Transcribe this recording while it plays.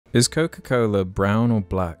Is Coca-Cola brown or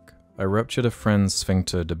black? I ruptured a friend's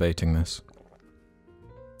sphincter debating this.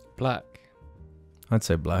 Black. I'd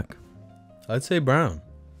say black. I'd say brown.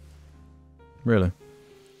 Really?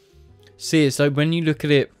 See, it's like when you look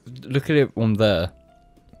at it on there,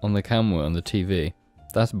 on the camera, on the TV,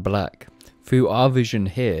 that's black. Through our vision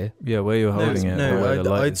here... Yeah, where you're holding it.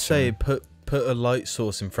 No, I'd say put a light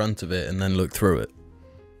source in front of it and then look through it.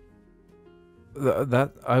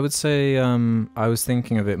 That I would say I was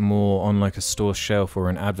thinking of it more on like a store shelf or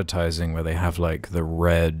an advertising where they have like the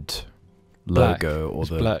red logo or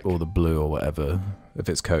the blue or whatever. If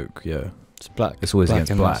it's Coke, yeah. It's black. It's always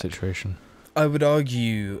against in black. that situation. I would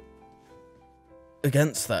argue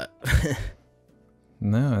against that.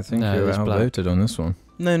 No, I think No, you're it's black. outvoted on this one.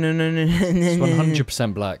 No. It's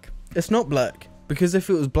 100% black. It's not black. Because if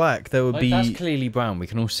it was black, there would be... That's clearly brown. We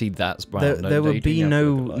can all see that's brown. There would be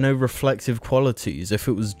no reflective qualities. If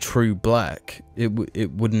it was true black, it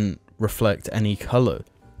wouldn't reflect any colour.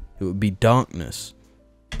 It would be darkness.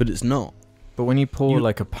 But it's not. But when you pour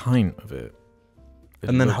like a pint of it...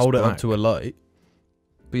 And then hold it black. up to a light.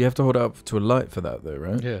 But you have to hold it up to a light for that though,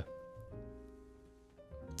 right? Yeah.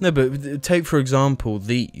 No, but take for example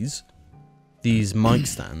these mic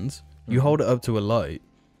stands. You hold it up to a light.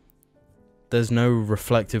 There's no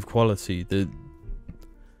reflective quality.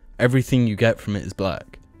 Everything you get from it is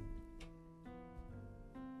black.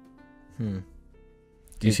 Do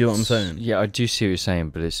you see what I'm saying? Yeah, I do see what you're saying,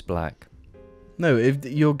 but it's black. No, if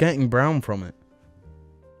you're getting brown from it.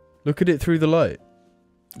 Look at it through the light.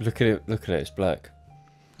 Look at it, it's black.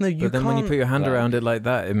 No, you But then when you can't- put your hand around it like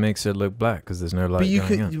that, it makes it look black because there's no light But you going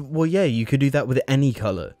could, in. well, yeah, you could do that with any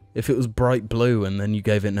color. If it was bright blue and then you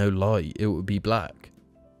gave it no light, it would be black.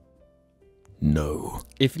 No.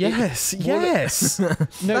 Yes. No,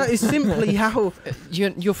 That is simply how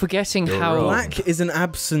you're forgetting You're how wrong. black is an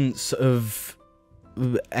absence of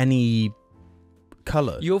any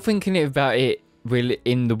color. you're thinking about it really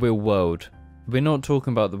in the real world. We're not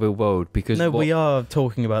talking about the real world because No, we are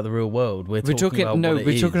talking about the real world. We're talking about what it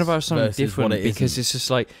we're talking is about something versus different what it because isn't. it's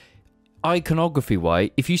just like iconography.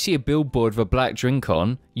 Why? If you see a billboard with a black drink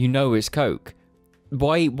on, you know it's Coke.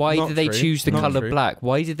 Why Not did they true. choose the Not color true. black?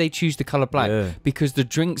 Why did they choose the color black? Yeah. Because the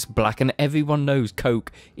drink's black and everyone knows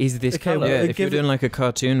Coke is this Okay, color. Yeah, Well, if you're give it- doing like a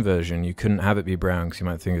cartoon version, you couldn't have it be brown because you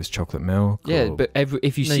might think it's chocolate milk. Yeah, or... but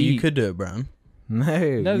if you No, see, you could do it brown.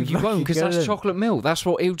 no, you won't because that's chocolate milk. That's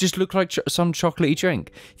what it'll just look like. Some chocolatey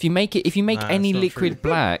drink. If you make Nah, any it's not liquid true.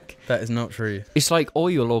 black, That is not true. it's like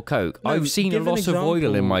oil or Coke. No, I've seen a give an lot of oil in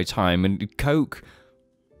example. my time, and Coke.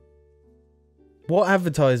 What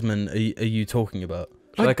advertisement are you talking about?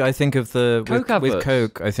 Like I think of the Coke with adverts.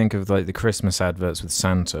 Coke, I think of like the Christmas adverts with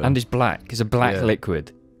Santa. And it's black. It's a black Yeah.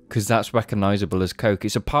 liquid because that's recognizable as Coke.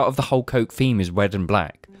 It's a part of the whole Coke theme is red and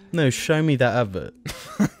black. No, show me that advert.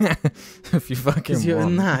 if you fucking Because you're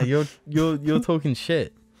want. you're talking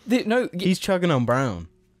shit. No, He's chugging on brown.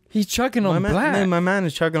 he's chugging on black. No, my man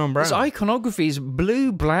is chugging on brown. His iconography is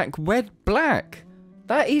blue, black, red, black.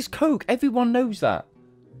 That is Coke. Everyone knows that.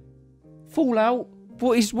 Fallout.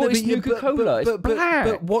 What is Nuka-Cola? It's black.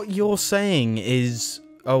 But what you're saying is,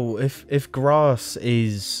 if grass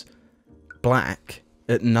is black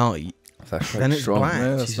at night, That's then it's black.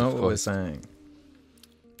 No, that's Jesus not what we're Christ. saying.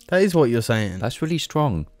 That is what you're saying. That's really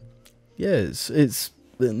strong. Yeah, it's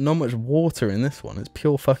not much water in this one. It's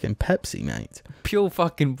pure fucking Pepsi, mate. Pure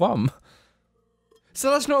fucking rum.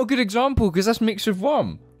 So that's not a good example because that's mixed with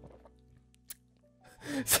rum.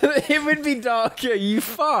 So it would be darker, you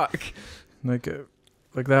fuck. Like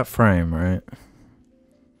that frame, right?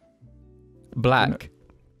 Black.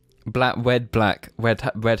 Black,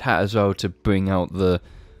 red hat as well to bring out the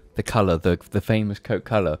colour, the famous Coke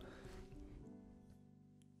colour.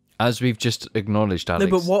 As we've just acknowledged,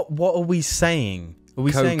 Alex. No, but what are we saying? Are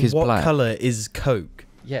we Coke saying is what black. colour is Coke?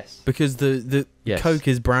 Yes. Because the Yes. Coke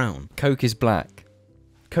is brown. Coke is black.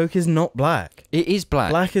 Coke is not black. It is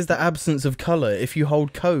black. Black is the absence of colour. If you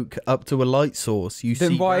hold Coke up to a light source, you see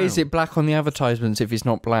Then why is brown. it black on the advertisements if it's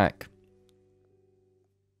not black?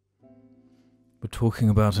 We're talking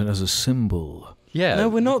about it as a symbol. Yeah. No,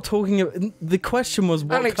 we're not talking about... The question was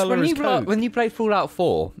what Alex, colour is Coke? when you played Fallout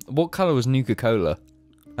 4, what colour was Nuka-Cola?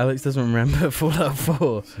 Alex doesn't remember Fallout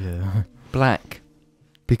 4. Yeah. Black.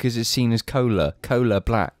 Because it's seen as cola. Cola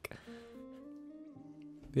black.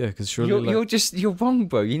 Yeah, because surely You're wrong,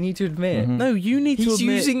 bro. You need to admit. Mhm. No, you need to He's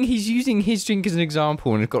admit... using his drink as an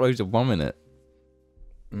example and it's got loads of rum in it.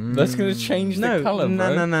 That's gonna change the colour,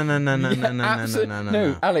 bro.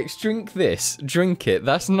 No, Alex, drink this. Drink it.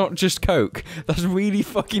 That's not just Coke. That's really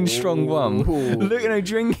fucking strong rum. Ooh. Look, no,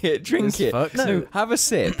 drink it. Drink This it. fucks No, it. have a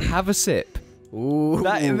sip. Have a sip. Ooh.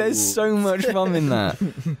 There's so much fun in that.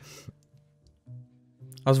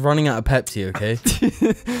 I was running out of Pepsi, okay?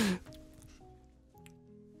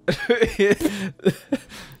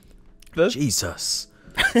 Jesus.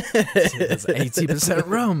 That's 80%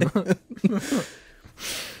 rum.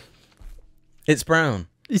 It's brown.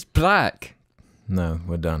 It's black. No,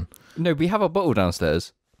 we're done. No, we have a bottle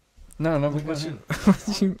downstairs. No, we got you.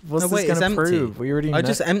 What's wait, this it's going to empty. prove? We already I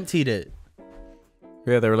just emptied it.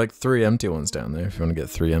 Yeah, there were like 3 empty ones down there if you want to get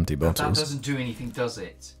 3 empty bottles. That doesn't do anything, does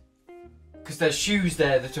it? Because there's shoes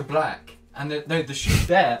there that are black. And the shoes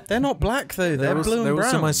there. They're not black though. They're blue and brown. They're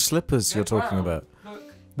also my slippers you're talking about. Look.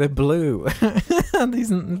 They're blue.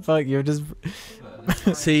 These fuck, you're just...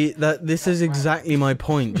 See, this is exactly my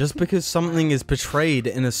point. Just because something is portrayed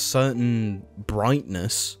in a certain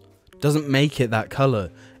brightness doesn't make it that color.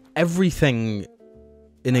 Everything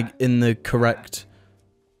in the correct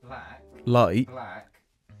light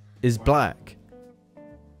is black.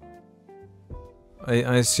 I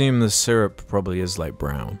assume the syrup probably is like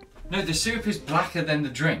brown. No, the syrup is blacker than the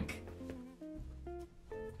drink.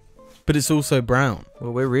 But it's also brown.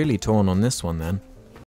 Well, we're really torn on this one then.